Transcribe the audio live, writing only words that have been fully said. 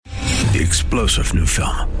The explosive new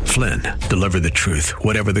film, Flynn, deliver the truth,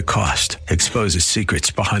 whatever the cost, exposes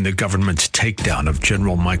secrets behind the government's takedown of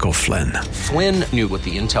General Michael Flynn. Flynn knew what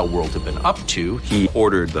the intel world had been up to. He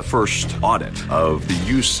ordered the first audit of the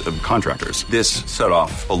use of contractors. This set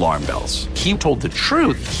off alarm bells. He told the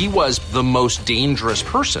truth. He was the most dangerous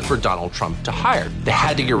person for Donald Trump to hire. They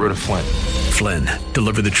had to get rid of Flynn. Flynn,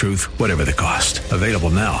 deliver the truth, whatever the cost. Available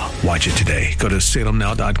now. Watch it today. Go to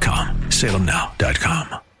salemnow.com.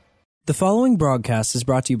 salemnow.com. The following broadcast is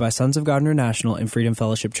brought to you by Sons of God International and Freedom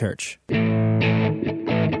Fellowship Church. Hello,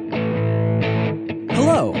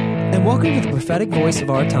 and welcome to the prophetic voice of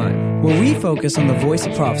our time, where we focus on the voice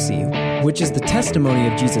of prophecy, which is the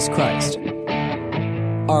testimony of Jesus Christ.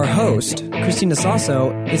 Our host, Christina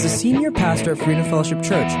Sasso, is a senior pastor at Freedom Fellowship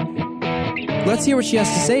Church. Let's hear what she has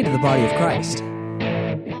to say to the body of Christ.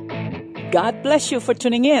 God bless you for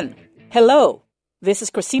tuning in. Hello. This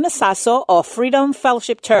is Christina Sasso of Freedom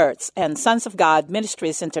Fellowship Church and Sons of God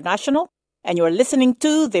Ministries International, and you're listening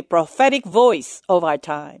to the prophetic voice of our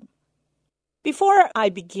time. Before I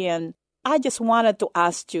begin, I just wanted to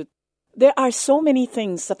ask you, there are so many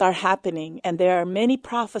things that are happening, and there are many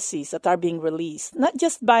prophecies that are being released, not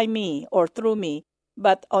just by me or through me,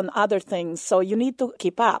 but on other things, so you need to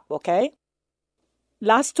keep up, okay?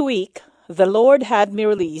 Last week, the Lord had me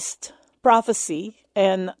released prophecy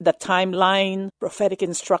and the timeline, prophetic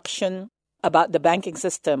instruction about the banking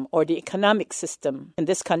system or the economic system in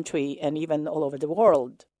this country and even all over the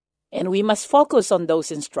world. And we must focus on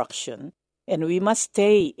those instructions, and we must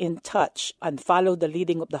stay in touch and follow the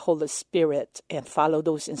leading of the Holy Spirit and follow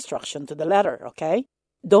those instructions to the letter, okay?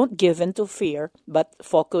 Don't give in to fear, but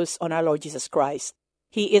focus on our Lord Jesus Christ.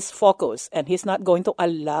 He is focused, and He's not going to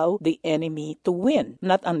allow the enemy to win,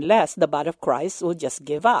 not unless the body of Christ will just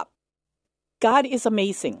give up. God is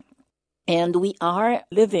amazing, and we are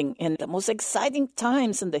living in the most exciting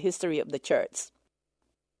times in the history of the church.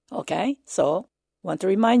 Okay, so I want to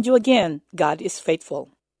remind you again, God is faithful.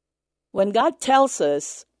 When God tells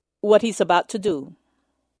us what He's about to do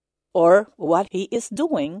or what He is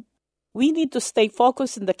doing, we need to stay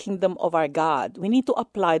focused in the kingdom of our God. We need to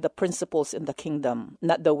apply the principles in the kingdom,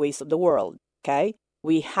 not the ways of the world, okay?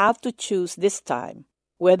 We have to choose this time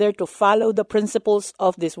whether to follow the principles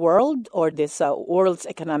of this world or this world's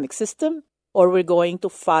economic system, or we're going to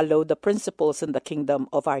follow the principles in the kingdom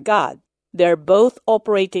of our God. They're both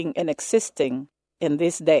operating and existing in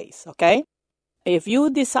these days, okay? If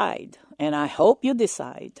you decide, and I hope you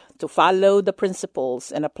decide, to follow the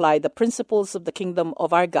principles and apply the principles of the kingdom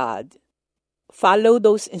of our God, follow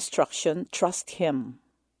those instructions, trust Him,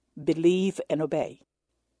 believe and obey.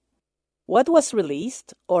 What was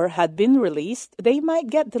released or had been released, they might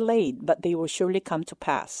get delayed, but they will surely come to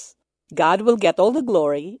pass. God will get all the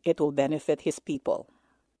glory. It will benefit His people.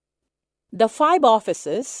 The 5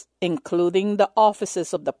 offices, including the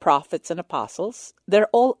offices of the prophets and apostles, they're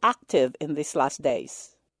all active in these last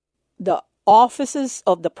days. The offices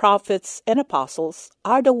of the prophets and apostles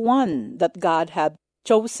are the one that God had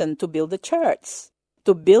chosen to build the church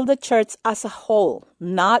as a whole,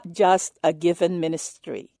 not just a given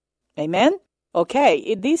ministry. Amen?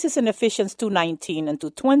 Okay, this is in Ephesians 2:19 and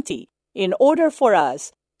 2:20. In order for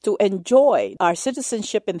us to enjoy our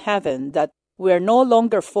citizenship in heaven, that we are no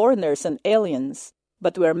longer foreigners and aliens,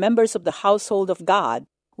 but we are members of the household of God,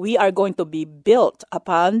 we are going to be built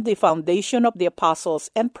upon the foundation of the apostles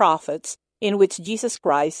and prophets, in which Jesus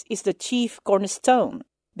Christ is the chief cornerstone.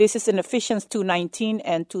 This is in Ephesians 2:19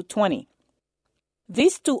 and 2:20.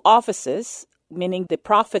 These 2 offices, meaning the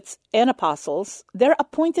prophets and apostles, they're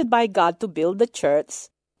appointed by God to build the church,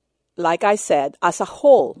 like I said, as a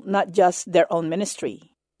whole, not just their own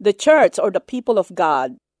ministry. The church or the people of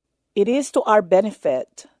God, it is to our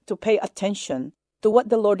benefit to pay attention to what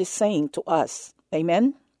the Lord is saying to us.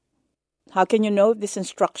 Amen? How can you know if this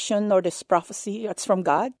instruction or this prophecy is from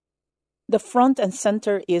God? The front and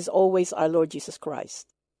center is always our Lord Jesus Christ.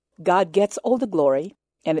 God gets all the glory,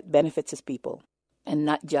 and it benefits His people, and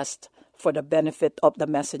not just for the benefit of the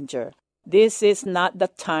messenger. This is not the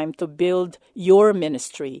time to build your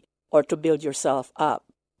ministry or to build yourself up.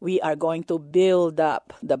 We are going to build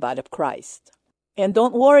up the body of Christ. And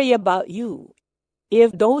don't worry about you.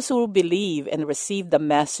 If those who believe and receive the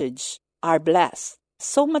message are blessed,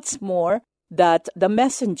 so much more that the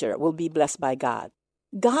messenger will be blessed by God.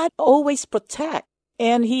 God always protects,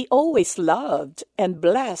 and He always loved and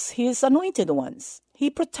blessed His anointed ones.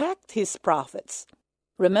 He protects His prophets.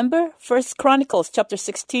 Remember 1 Chronicles chapter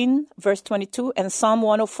 16, verse 22, and Psalm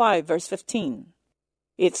 105, verse 15.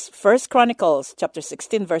 It's 1 Chronicles chapter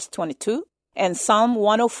 16, verse 22, and Psalm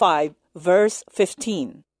 105, verse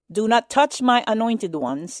 15. Do not touch my anointed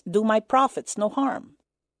ones, do my prophets no harm.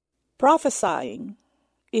 Prophesying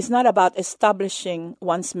is not about establishing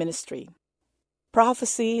one's ministry.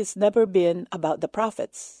 Prophecy has never been about the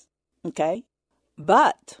prophets, okay?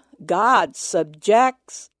 But God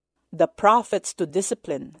subjects the prophets to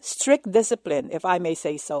discipline, strict discipline, if I may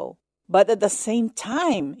say so. But at the same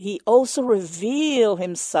time, He also reveals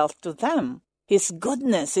Himself to them, His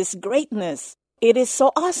goodness, His greatness. It is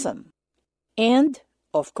so awesome. And,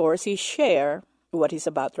 of course, He shares what He's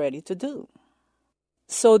about ready to do.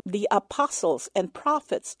 So the apostles and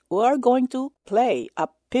prophets are going to play a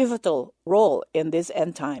pivotal role in these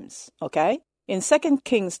end times, okay? In 2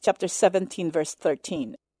 Kings chapter 17, verse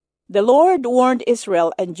 13, the Lord warned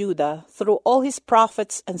Israel and Judah through all His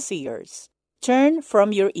prophets and seers, turn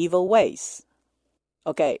from your evil ways.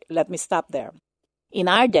 Okay, let me stop there. In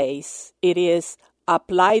our days, it is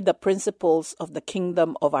apply the principles of the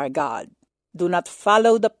kingdom of our God. Do not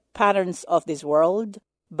follow the patterns of this world,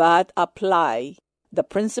 but apply the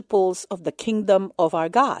principles of the kingdom of our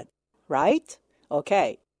God, right?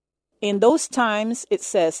 Okay. In those times, it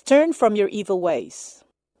says, turn from your evil ways.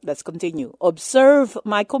 Let's continue. Observe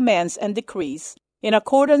my commands and decrees in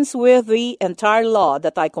accordance with the entire law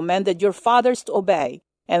that I commanded your fathers to obey,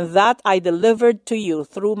 and that I delivered to you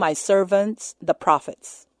through my servants, the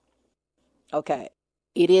prophets. Okay.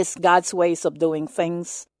 It is God's ways of doing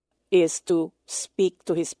things, is to speak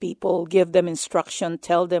to His people, give them instruction,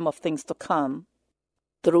 tell them of things to come,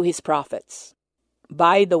 through His prophets,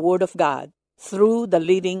 by the word of God, through the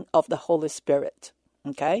leading of the Holy Spirit.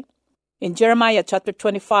 Okay? In Jeremiah chapter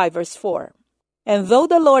 25, verse 4, and though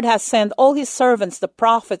the Lord has sent all His servants, the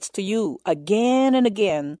prophets, to you again and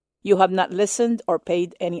again, you have not listened or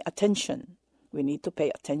paid any attention. We need to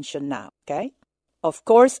pay attention now, okay? Of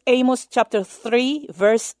course, Amos chapter 3,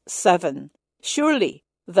 verse 7, surely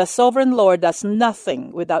the sovereign Lord does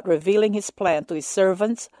nothing without revealing His plan to His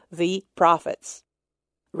servants, the prophets.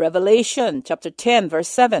 Revelation chapter 10, verse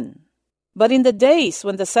 7. But in the days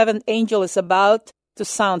when the seventh angel is about to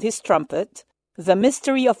sound his trumpet, the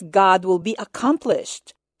mystery of God will be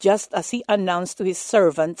accomplished, just as He announced to His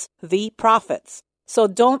servants, the prophets. So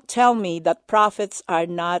don't tell me that prophets are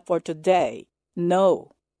not for today.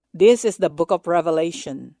 No. This is the book of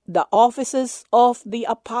Revelation. The offices of the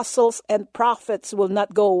apostles and prophets will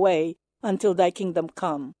not go away until Thy kingdom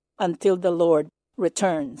come, until the Lord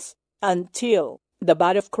returns, until the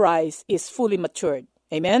body of Christ is fully matured.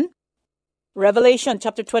 Amen? Revelation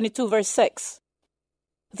chapter 22, verse 6.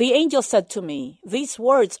 The angel said to me, these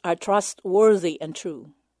words are trustworthy and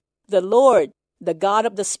true. The Lord, the God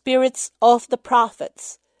of the spirits of the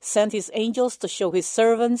prophets, sent His angels to show His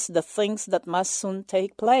servants the things that must soon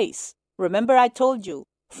take place. Remember I told you,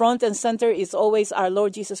 front and center is always our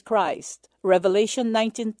Lord Jesus Christ. Revelation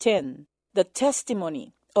 19:10. The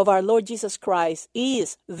testimony of our Lord Jesus Christ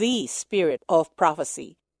is the spirit of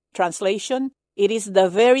prophecy. Translation, it is the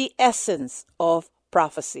very essence of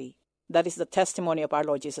prophecy. That is the testimony of our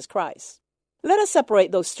Lord Jesus Christ. Let us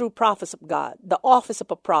separate those true prophets of God, the office of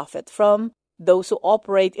a prophet, from those who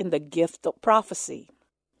operate in the gift of prophecy.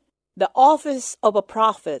 The office of a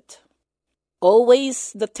prophet,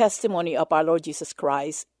 always the testimony of our Lord Jesus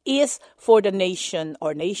Christ, is for the nation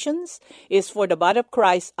or nations, is for the body of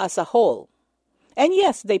Christ as a whole. And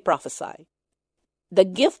yes, they prophesy. The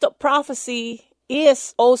gift of prophecy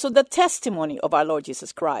is also the testimony of our Lord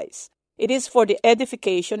Jesus Christ. It is for the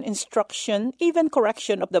edification, instruction, even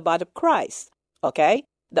correction of the body of Christ. Okay?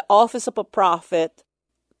 The office of a prophet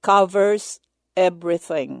covers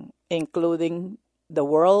everything, including the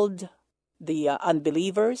world, the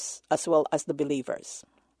unbelievers, as well as the believers.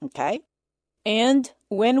 Okay? And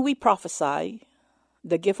when we prophesy,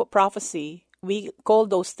 the gift of prophecy, we call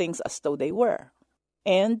those things as though they were.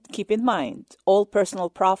 And keep in mind, all personal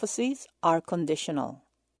prophecies are conditional.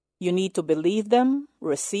 You need to believe them,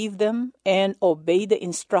 receive them, and obey the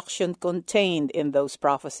instruction contained in those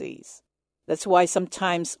prophecies. That's why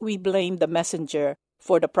sometimes we blame the messenger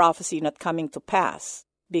for the prophecy not coming to pass,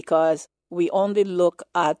 because we only look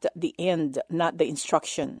at the end, not the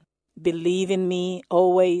instruction. Believe in me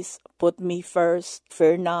always, put me first,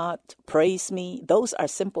 fear not, praise me. Those are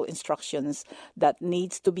simple instructions that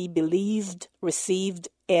needs to be believed, received,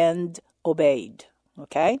 and obeyed.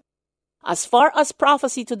 Okay? As far as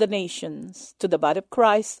prophecy to the nations, to the body of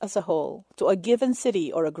Christ as a whole, to a given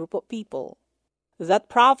city or a group of people, that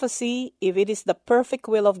prophecy, if it is the perfect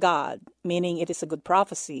will of God, meaning it is a good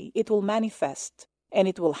prophecy, it will manifest, and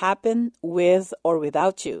it will happen with or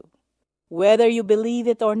without you. Whether you believe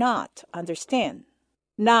it or not, understand.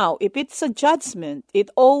 Now, if it's a judgment, it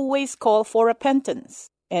always calls for repentance.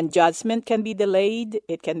 And judgment can be delayed.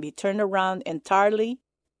 It can be turned around entirely.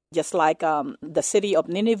 Just like the city of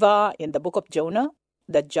Nineveh in the book of Jonah.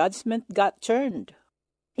 the judgment got turned.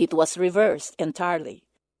 It was reversed entirely.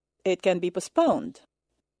 It can be postponed.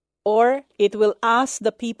 Or it will ask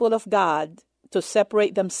the people of God to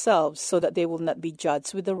separate themselves so that they will not be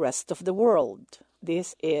judged with the rest of the world.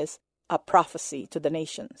 This is a prophecy to the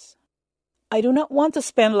nations. I do not want to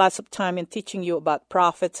spend lots of time in teaching you about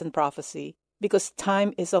prophets and prophecy because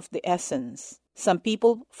time is of the essence. Some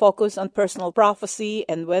people focus on personal prophecy,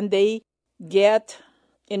 and when they get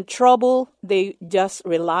in trouble, they just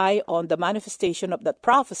rely on the manifestation of that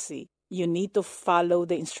prophecy. You need to follow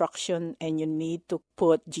the instruction, and you need to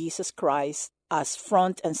put Jesus Christ as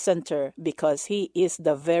front and center because he is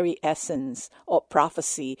the very essence of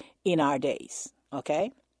prophecy in our days.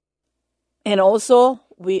 Okay? And also,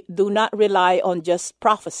 we do not rely on just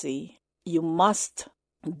prophecy. You must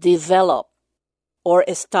develop or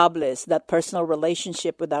establish that personal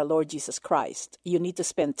relationship with our Lord Jesus Christ. You need to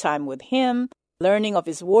spend time with him, learning of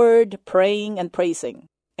his word, praying and praising,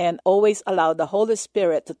 and always allow the Holy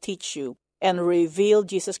Spirit to teach you and reveal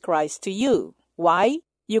Jesus Christ to you. Why?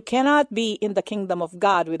 You cannot be in the kingdom of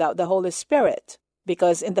God without the Holy Spirit,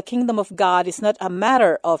 because in the kingdom of God it's not a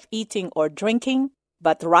matter of eating or drinking,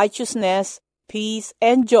 but righteousness, peace,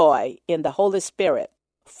 and joy in the Holy Spirit.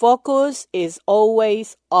 Focus is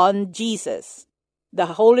always on Jesus. The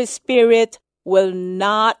Holy Spirit will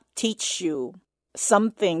not teach you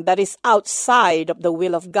something that is outside of the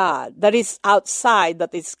will of God, that is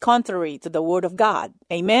contrary to the Word of God.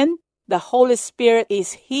 Amen? The Holy Spirit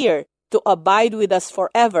is here to abide with us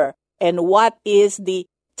forever. And what is the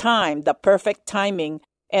time, the perfect timing,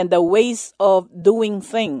 and the ways of doing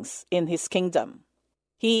things in his kingdom?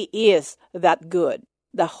 He is that good.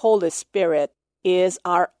 The Holy Spirit is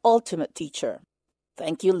our ultimate teacher.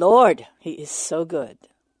 Thank you, Lord. He is so good.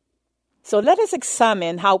 So let us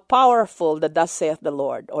examine how powerful the thus saith the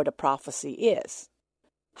Lord or the prophecy is.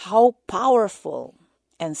 How powerful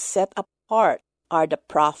and set apart are the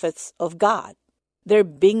prophets of God. They're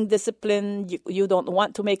being disciplined. You don't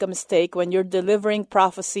want to make a mistake when you're delivering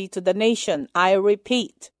prophecy to the nation. I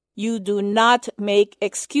repeat, you do not make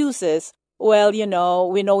excuses. Well,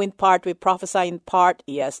 we know in part, we prophesy in part.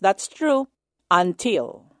 Yes, that's true.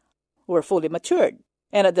 Until we're fully matured.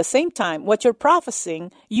 And at the same time, what you're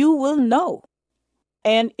prophesying, you will know.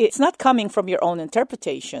 And it's not coming from your own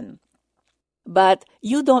interpretation. But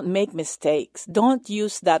you don't make mistakes. Don't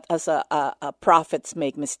use that as a prophets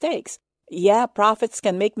make mistakes. Yeah, prophets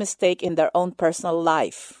can make mistakes in their own personal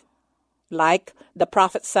life. Like the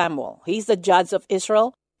prophet Samuel. He's the judge of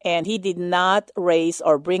Israel, and he did not raise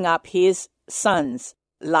or bring up his sons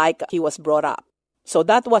like he was brought up. So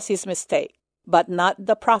that was his mistake, but not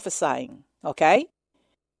the prophesying. Okay?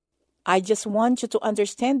 I just want you to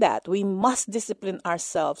understand that we must discipline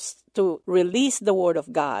ourselves to release the word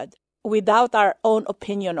of God without our own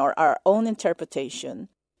opinion or our own interpretation,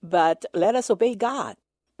 but let us obey God.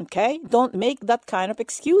 Okay? Don't make that kind of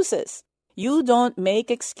excuses. You don't make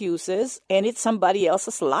excuses, and it's somebody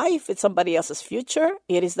else's life. It's somebody else's future.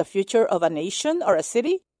 It is the future of a nation or a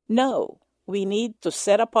city. No, we need to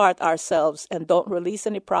set apart ourselves and don't release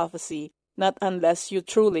any prophecy, not unless you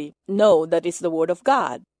truly know that it's the word of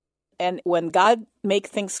God. And when God makes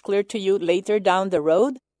things clear to you later down the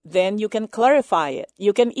road, then you can clarify it.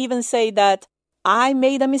 You can even say that, I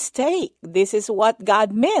made a mistake. This is what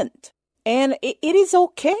God meant. And it is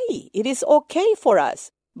okay. It is okay for us.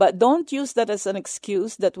 But don't use that as an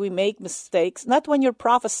excuse that we make mistakes, not when you're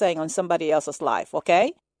prophesying on somebody else's life,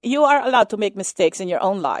 okay? You are allowed to make mistakes in your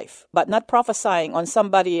own life, but not prophesying on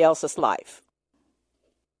somebody else's life.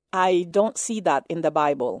 I don't see that in the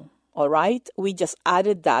Bible, all right? We just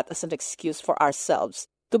added that as an excuse for ourselves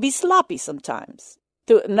to be sloppy sometimes,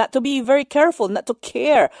 not to be very careful, not to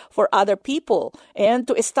care for other people, and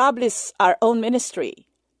to establish our own ministry.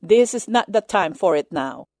 This is not the time for it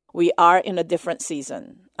now. We are in a different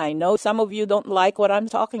season. I know some of you don't like what I'm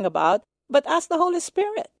talking about, but ask the Holy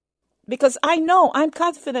Spirit. Because I'm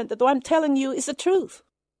confident that what I'm telling you is the truth.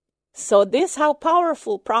 So this how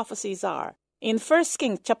powerful prophecies are. In 1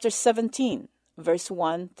 Kings chapter 17, verse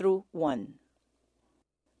 1 through 1.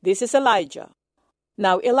 This is Elijah.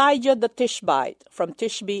 Now Elijah the Tishbite from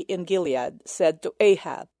Tishbe in Gilead said to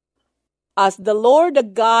Ahab, As the Lord the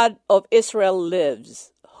God of Israel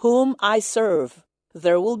lives, whom I serve,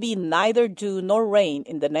 there will be neither dew nor rain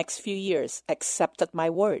in the next few years, except at my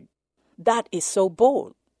word. That is so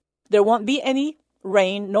bold. There won't be any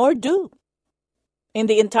rain nor dew in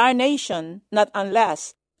the entire nation, not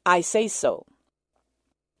unless I say so.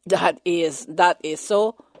 That is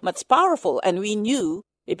so much powerful. And we knew,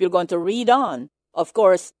 if you're going to read on, of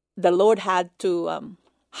course, the Lord had to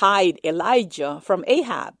hide Elijah from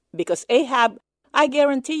Ahab, because Ahab I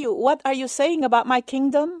guarantee you, what are you saying about my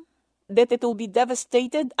kingdom? That it will be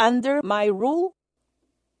devastated under my rule?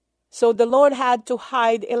 So the Lord had to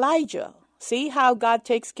hide Elijah. See how God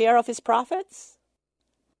takes care of his prophets?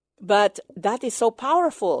 But that is so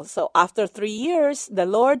powerful. So after 3 years, the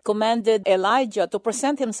Lord commanded Elijah to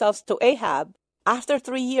present himself to Ahab. After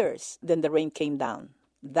 3 years, then the rain came down.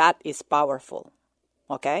 That is powerful.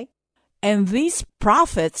 Okay? And these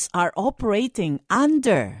prophets are operating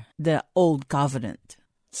under the old covenant.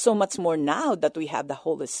 So much more now that we have the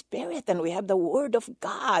Holy Spirit and we have the Word of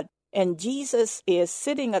God. And Jesus is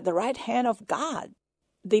sitting at the right hand of God.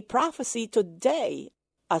 The prophecy today,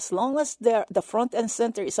 as long as the front and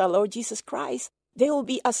center is our Lord Jesus Christ, they will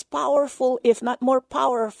be as powerful, if not more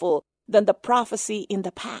powerful, than the prophecy in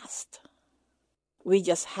the past. We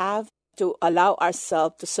just have to allow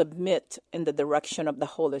ourselves to submit in the direction of the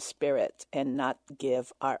Holy Spirit and not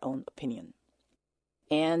give our own opinion.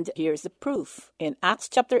 And here's the proof. In Acts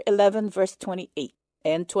chapter 11, verse 28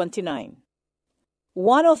 and 29.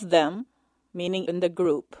 One of them, meaning in the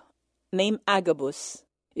group, named Agabus,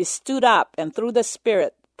 stood up and through the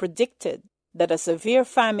Spirit predicted that a severe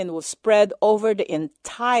famine will spread over the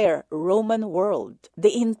entire Roman world.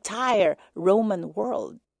 The entire Roman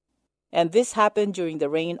world. And this happened during the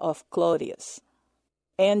reign of Claudius.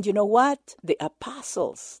 And you know what? The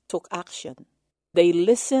apostles took action. They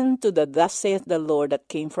listened to the thus saith the Lord that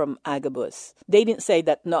came from Agabus. They didn't say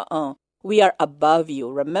that, no, we are above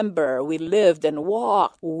you. Remember, we lived and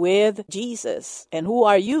walked with Jesus. And who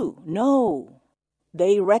are you? No.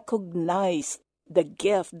 They recognized the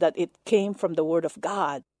gift that it came from the Word of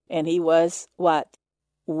God. And he was, what?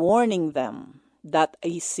 Warning them that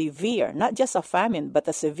a severe, not just a famine, but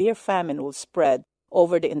a severe famine will spread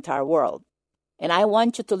over the entire world. And I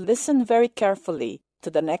want you to listen very carefully to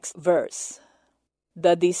the next verse.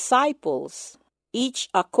 The disciples, each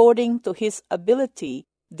according to his ability,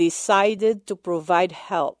 decided to provide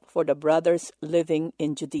help for the brothers living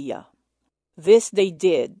in Judea. This they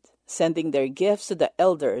did, sending their gifts to the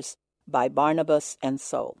elders by Barnabas and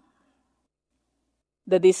Saul.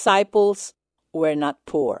 The disciples were not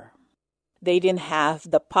poor. They didn't have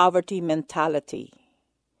the poverty mentality.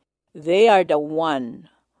 They are the one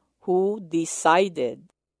who decided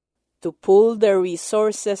to pull their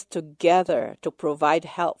resources together to provide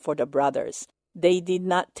help for the brothers. They did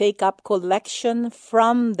not take up collection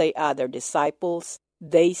from the other disciples.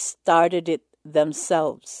 They started it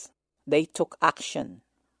themselves. They took action.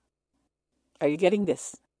 Are you getting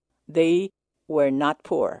this? They were not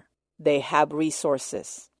poor. They have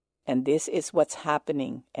resources. And this is what's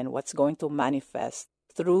happening and what's going to manifest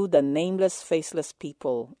through the nameless, faceless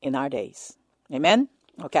people in our days. Amen?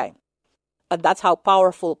 Okay. That's how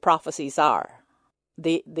powerful prophecies are.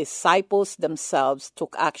 The disciples themselves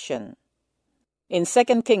took action. In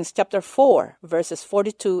 2 Kings chapter 4, verses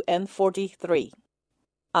 42 and 43,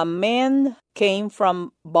 a man came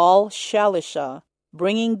from Baal-Shalisha,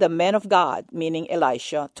 bringing the men of God, meaning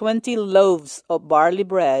Elisha, 20 loaves of barley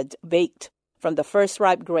bread baked from the first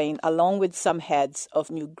ripe grain, along with some heads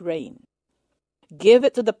of new grain. Give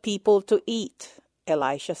it to the people to eat,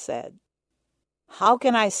 Elisha said. How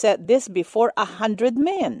can I set this before 100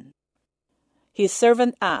 men? His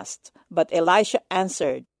servant asked, but Elisha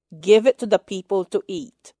answered, give it to the people to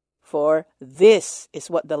eat, for this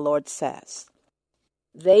is what the Lord says.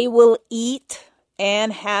 They will eat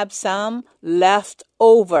and have some left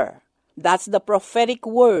over. That's the prophetic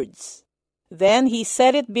words. Then he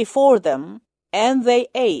set it before them, and they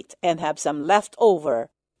ate and have some left over,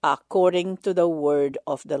 according to the word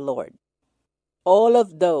of the Lord. All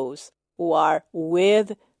of those who are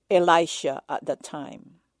with Elisha at the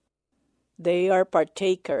time, they are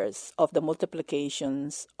partakers of the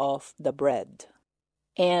multiplications of the bread.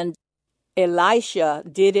 And Elisha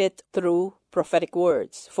did it through prophetic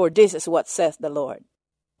words. For this is what saith the Lord.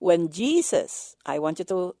 When Jesus, I want you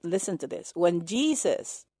to listen to this. When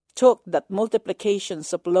Jesus took that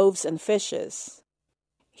multiplications of loaves and fishes,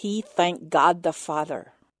 he thanked God the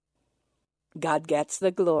Father. God gets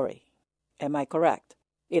the glory. Am I correct?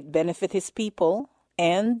 It benefits his people,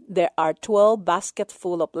 and there are 12 baskets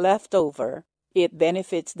full of leftover. It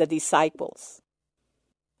benefits the disciples.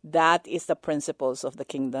 That is the principles of the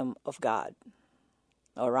kingdom of God.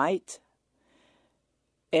 All right?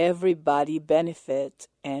 Everybody benefits,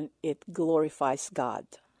 and it glorifies God.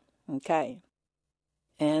 Okay?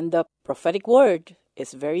 And the prophetic word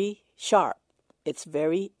is very sharp. It's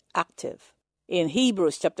very active. In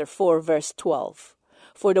Hebrews chapter 4, verse 12,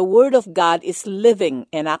 for the word of God is living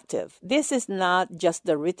and active. This is not just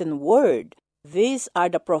the written word. These are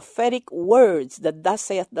the prophetic words that thus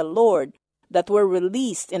saith the Lord that were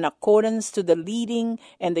released in accordance to the leading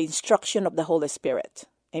and the instruction of the Holy Spirit.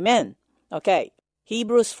 Amen. Okay.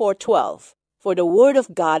 Hebrews 4:12. For the word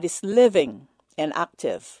of God is living and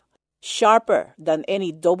active, sharper than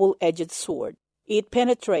any double-edged sword. It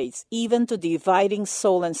penetrates even to dividing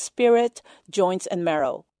soul and spirit, joints and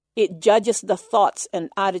marrow. It judges the thoughts and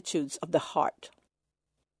attitudes of the heart.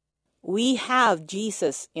 We have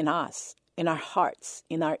Jesus in us, in our hearts,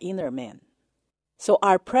 in our inner man. So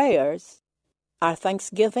our prayers, our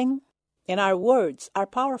thanksgiving, and our words are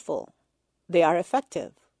powerful. They are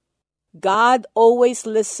effective. God always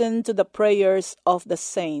listens to the prayers of the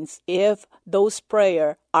saints if those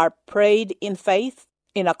prayers are prayed in faith,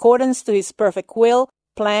 in accordance to His perfect will,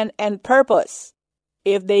 plan, and purpose.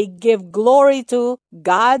 If they give glory to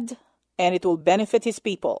God, and it will benefit His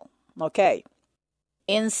people. Okay.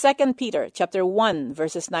 In 2 Peter chapter 1,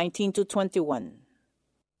 verses 19 to 21.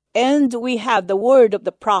 And we have the word of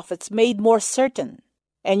the prophets made more certain,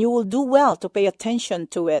 and you will do well to pay attention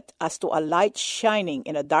to it as to a light shining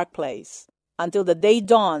in a dark place, until the day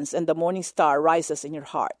dawns and the morning star rises in your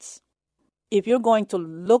hearts. If you're going to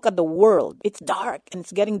look at the world, it's dark and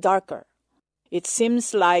it's getting darker. It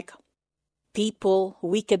seems like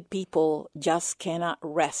wicked people, just cannot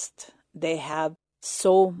rest. They have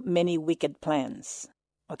so many wicked plans,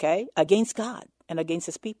 okay, against God and against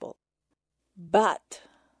His people. But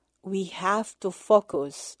we have to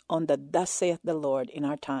focus on the thus saith the Lord in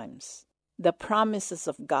our times, the promises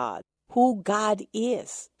of God, who God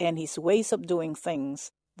is, and His ways of doing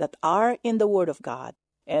things that are in the Word of God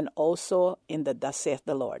and also in the thus saith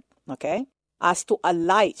the Lord, okay? As to a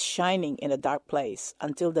light shining in a dark place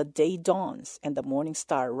until the day dawns and the morning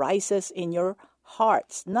star rises in your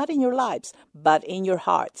hearts, not in your lives, but in your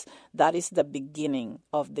hearts. That is the beginning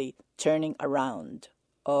of the turning around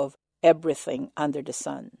of everything under the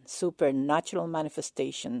sun, supernatural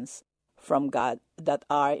manifestations from God that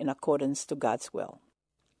are in accordance to God's will.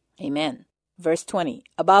 Amen. Verse 20,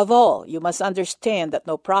 above all, you must understand that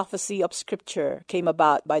no prophecy of Scripture came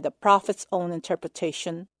about by the prophet's own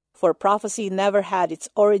interpretation, for prophecy never had its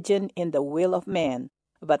origin in the will of man,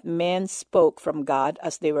 but men spoke from God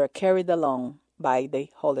as they were carried along by the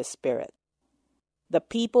Holy Spirit. The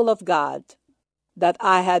people of God that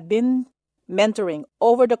I had been mentoring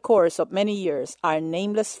over the course of many years are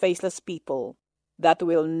nameless, faceless people that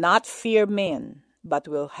will not fear men, but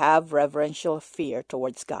will have reverential fear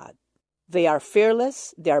towards God. They are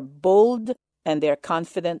fearless, they are bold, and they are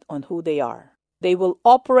confident on who they are. They will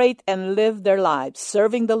operate and live their lives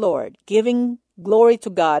serving the Lord, giving glory to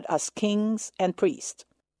God as kings and priests.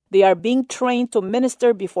 They are being trained to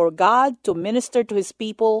minister before God, to minister to His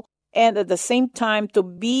people, and at the same time to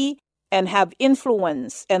be and have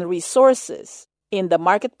influence and resources in the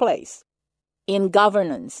marketplace, in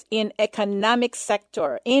governance, in economic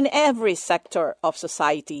sector, in every sector of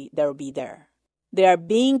society, they'll be there. They are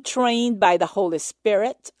being trained by the Holy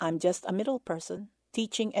Spirit. I'm just a middle person,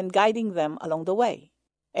 teaching and guiding them along the way.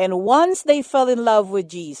 And once they fell in love with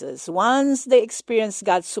Jesus, once they experience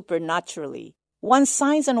God supernaturally, once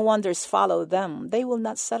signs and wonders follow them, they will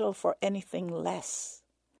not settle for anything less.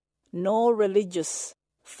 No religious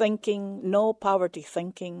thinking, no poverty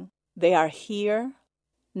thinking. They are here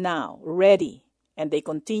now, ready, and they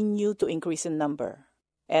continue to increase in number.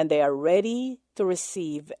 And they are ready to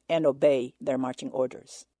receive and obey their marching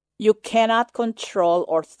orders. You cannot control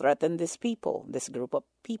or threaten these people, this group of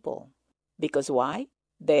people. Because why?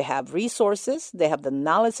 They have resources, they have the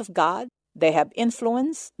knowledge of God, they have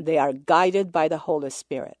influence, they are guided by the Holy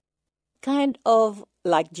Spirit. Kind of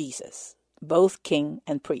like Jesus, both king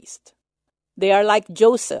and priest. They are like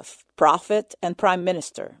Joseph, prophet and prime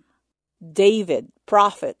minister, David,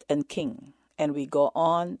 prophet and king, and we go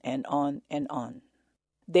on and on and on.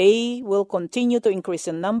 They will continue to increase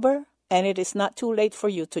in number, and it is not too late for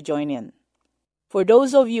you to join in. For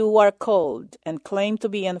those of you who are called and claim to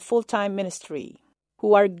be in full-time ministry,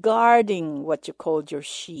 who are guarding what you called your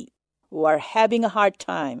sheep, who are having a hard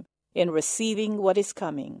time in receiving what is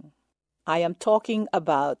coming, I am talking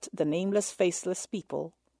about the nameless, faceless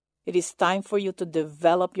people. It is time for you to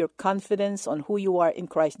develop your confidence on who you are in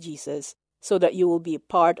Christ Jesus so that you will be a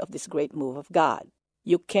part of this great move of God.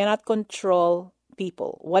 You cannot control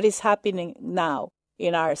people. What is happening now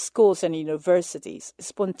in our schools and universities,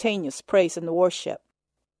 spontaneous praise and worship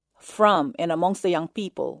from and amongst the young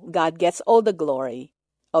people, God gets all the glory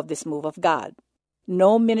of this move of God.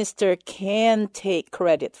 No minister can take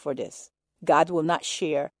credit for this. God will not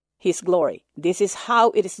share His glory. This is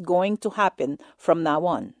how it is going to happen from now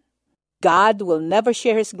on. God will never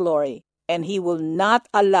share His glory, and He will not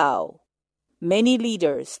allow many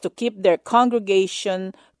leaders to keep their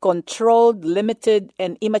congregation controlled, limited,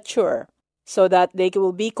 and immature so that they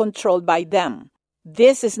will be controlled by them.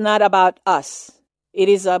 This is not about us. It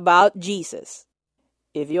is about Jesus.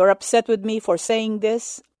 If you're upset with me for saying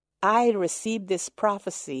this, I received this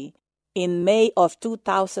prophecy in May of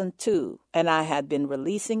 2002, and I had been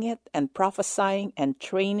releasing it and prophesying and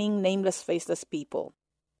training nameless, faceless people.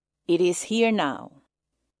 It is here now,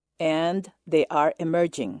 and they are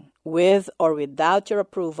emerging, with or without your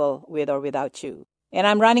approval, with or without you. And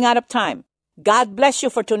I'm running out of time. God bless you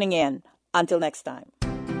for tuning in. Until next time.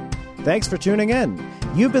 Thanks for tuning in.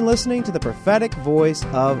 You've been listening to the prophetic voice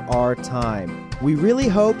of our time. We really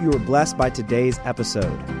hope you were blessed by today's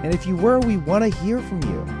episode. And if you were, we want to hear from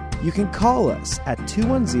you. You can call us at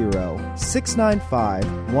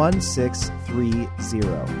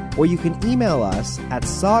 210-695-1630. Or you can email us at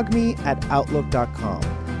sogmi@outlook.com.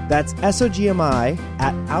 That's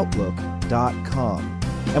SOGMI@outlook.com.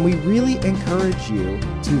 And we really encourage you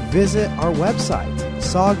to visit our website,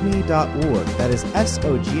 sogmi.org. That is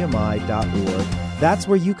SOGMI.org. That's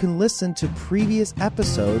where you can listen to previous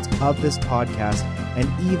episodes of this podcast and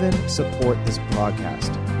even support this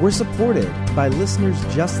podcast. We're supported by listeners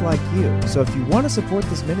just like you. So if you want to support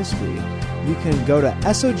this ministry, you can go to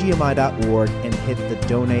SOGMI.org and hit the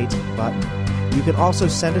donate button. You can also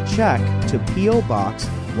send a check to P.O. Box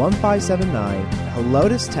 1579,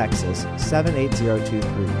 Helotes, Texas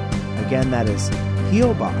 78023. Again, that is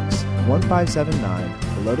P.O. Box 1579,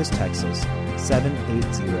 Helotes, Texas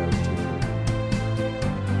 78023.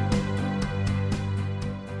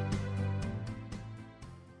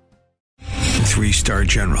 Three-star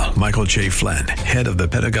General Michael J. Flynn, head of the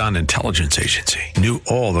Pentagon Intelligence Agency, knew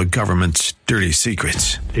all the government's dirty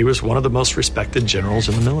secrets. He was one of the most respected generals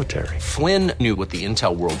in the military. Flynn knew what the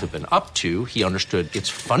intel world had been up to. He understood its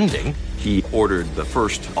funding. He ordered the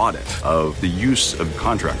first audit of the use of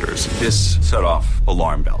contractors. This set off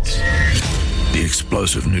alarm bells. The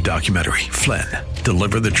explosive new documentary, Flynn,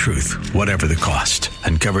 Deliver the Truth, Whatever the Cost,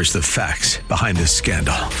 uncovers the facts behind this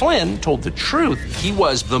scandal. Flynn told the truth. He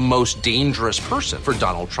was the most dangerous person for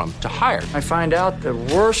Donald Trump to hire. I find out the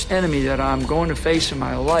worst enemy that I'm going to face in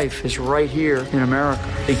my life is right here in America.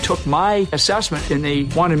 They took my assessment and they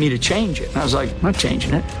wanted me to change it. And I was like, I'm not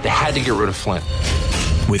changing it. They had to get rid of Flynn.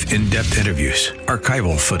 With in-depth interviews,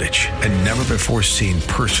 archival footage, and never-before-seen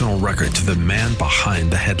personal records of the man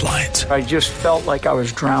behind the headlines. I just felt like I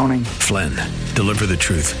was drowning. Flynn, Deliver the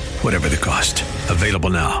Truth, Whatever the Cost.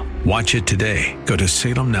 Available now. Watch it today. Go to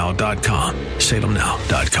salemnow.com.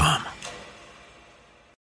 salemnow.com.